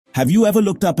Have you ever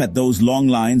looked up at those long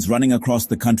lines running across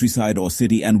the countryside or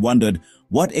city and wondered,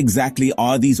 what exactly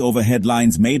are these overhead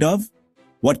lines made of?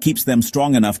 What keeps them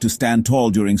strong enough to stand tall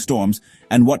during storms,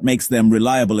 and what makes them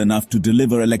reliable enough to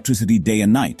deliver electricity day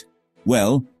and night?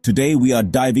 Well, today we are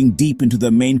diving deep into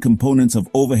the main components of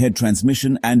overhead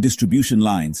transmission and distribution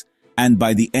lines, and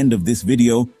by the end of this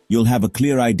video, you'll have a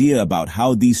clear idea about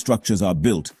how these structures are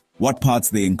built, what parts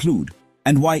they include,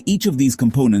 and why each of these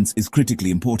components is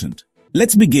critically important.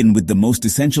 Let's begin with the most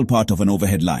essential part of an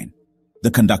overhead line,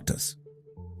 the conductors.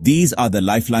 These are the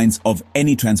lifelines of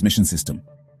any transmission system.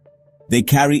 They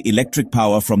carry electric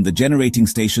power from the generating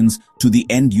stations to the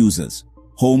end users,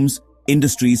 homes,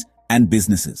 industries, and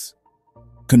businesses.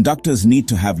 Conductors need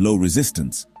to have low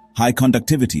resistance, high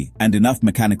conductivity, and enough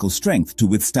mechanical strength to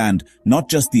withstand not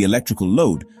just the electrical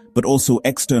load, but also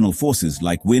external forces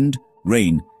like wind,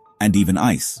 rain, and even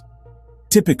ice.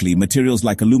 Typically, materials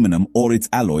like aluminum or its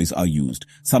alloys are used,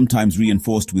 sometimes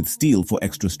reinforced with steel for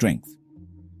extra strength.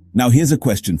 Now here's a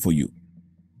question for you.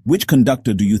 Which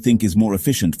conductor do you think is more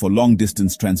efficient for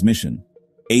long-distance transmission,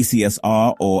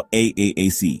 ACSR or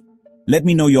AAAC? Let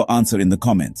me know your answer in the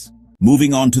comments.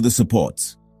 Moving on to the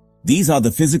supports. These are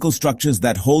the physical structures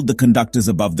that hold the conductors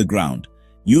above the ground,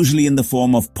 usually in the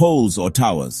form of poles or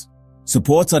towers.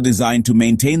 Supports are designed to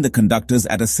maintain the conductors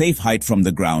at a safe height from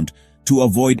the ground, to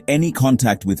avoid any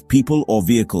contact with people or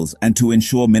vehicles and to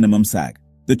ensure minimum sag.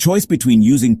 The choice between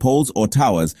using poles or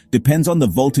towers depends on the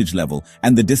voltage level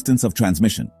and the distance of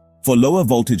transmission. For lower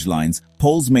voltage lines,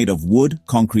 poles made of wood,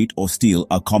 concrete, or steel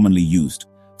are commonly used.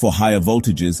 For higher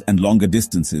voltages and longer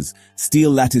distances, steel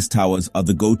lattice towers are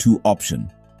the go-to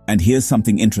option. And here's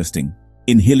something interesting.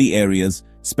 In hilly areas,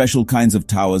 special kinds of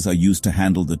towers are used to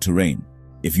handle the terrain.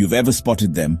 If you've ever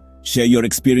spotted them, share your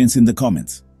experience in the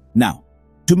comments. Now,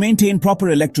 to maintain proper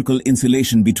electrical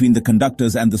insulation between the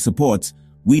conductors and the supports,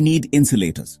 we need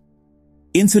insulators.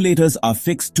 Insulators are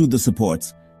fixed to the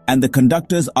supports, and the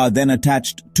conductors are then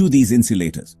attached to these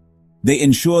insulators. They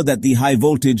ensure that the high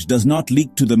voltage does not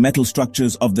leak to the metal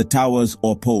structures of the towers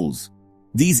or poles.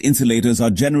 These insulators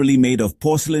are generally made of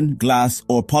porcelain, glass,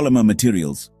 or polymer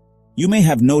materials. You may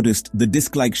have noticed the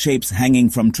disc-like shapes hanging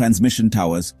from transmission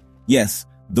towers. Yes,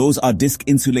 those are disc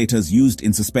insulators used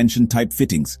in suspension-type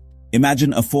fittings.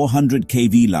 Imagine a 400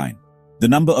 kV line. The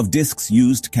number of discs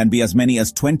used can be as many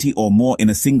as 20 or more in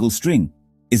a single string.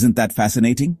 Isn't that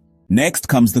fascinating? Next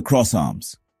comes the cross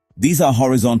arms. These are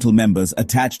horizontal members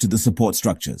attached to the support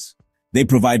structures. They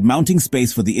provide mounting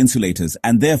space for the insulators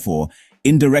and therefore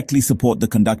indirectly support the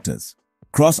conductors.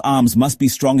 Cross arms must be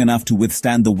strong enough to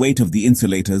withstand the weight of the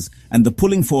insulators and the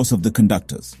pulling force of the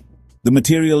conductors. The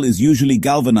material is usually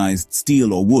galvanized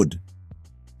steel or wood.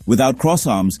 Without cross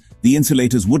arms, the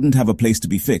insulators wouldn't have a place to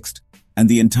be fixed, and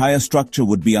the entire structure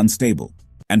would be unstable.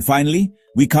 And finally,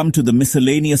 we come to the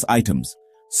miscellaneous items,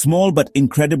 small but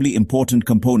incredibly important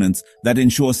components that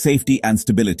ensure safety and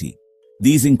stability.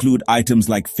 These include items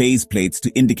like phase plates to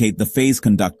indicate the phase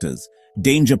conductors,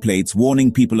 danger plates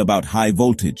warning people about high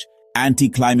voltage,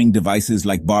 anti-climbing devices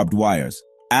like barbed wires,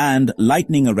 and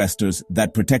lightning arresters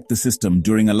that protect the system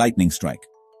during a lightning strike.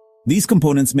 These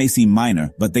components may seem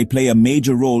minor, but they play a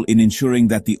major role in ensuring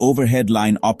that the overhead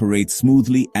line operates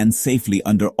smoothly and safely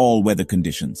under all weather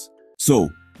conditions. So,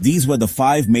 these were the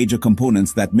 5 major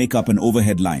components that make up an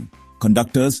overhead line: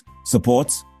 conductors,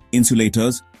 supports,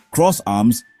 insulators, cross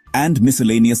arms, and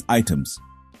miscellaneous items.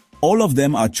 All of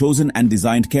them are chosen and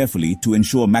designed carefully to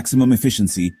ensure maximum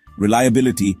efficiency,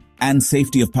 reliability, and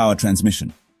safety of power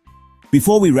transmission.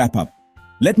 Before we wrap up,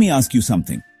 let me ask you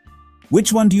something.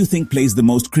 Which one do you think plays the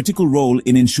most critical role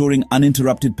in ensuring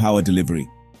uninterrupted power delivery?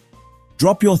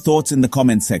 Drop your thoughts in the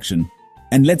comments section,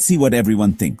 and let's see what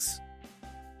everyone thinks.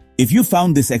 If you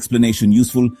found this explanation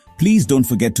useful, please don't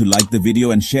forget to like the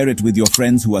video and share it with your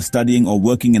friends who are studying or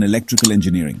working in electrical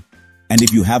engineering. And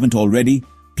if you haven't already,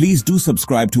 please do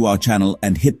subscribe to our channel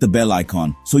and hit the bell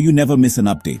icon so you never miss an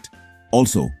update.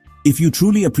 Also, if you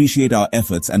truly appreciate our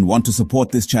efforts and want to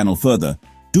support this channel further,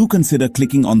 do consider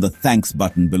clicking on the thanks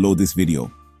button below this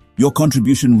video. Your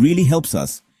contribution really helps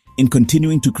us in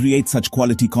continuing to create such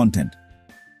quality content.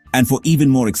 And for even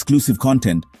more exclusive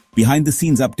content,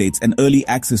 behind-the-scenes updates and early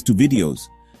access to videos,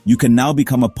 you can now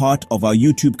become a part of our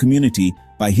YouTube community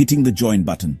by hitting the join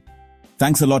button.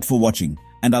 Thanks a lot for watching,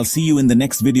 and I'll see you in the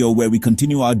next video where we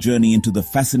continue our journey into the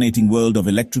fascinating world of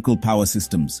electrical power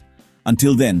systems.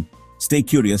 Until then, stay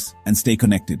curious and stay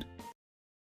connected.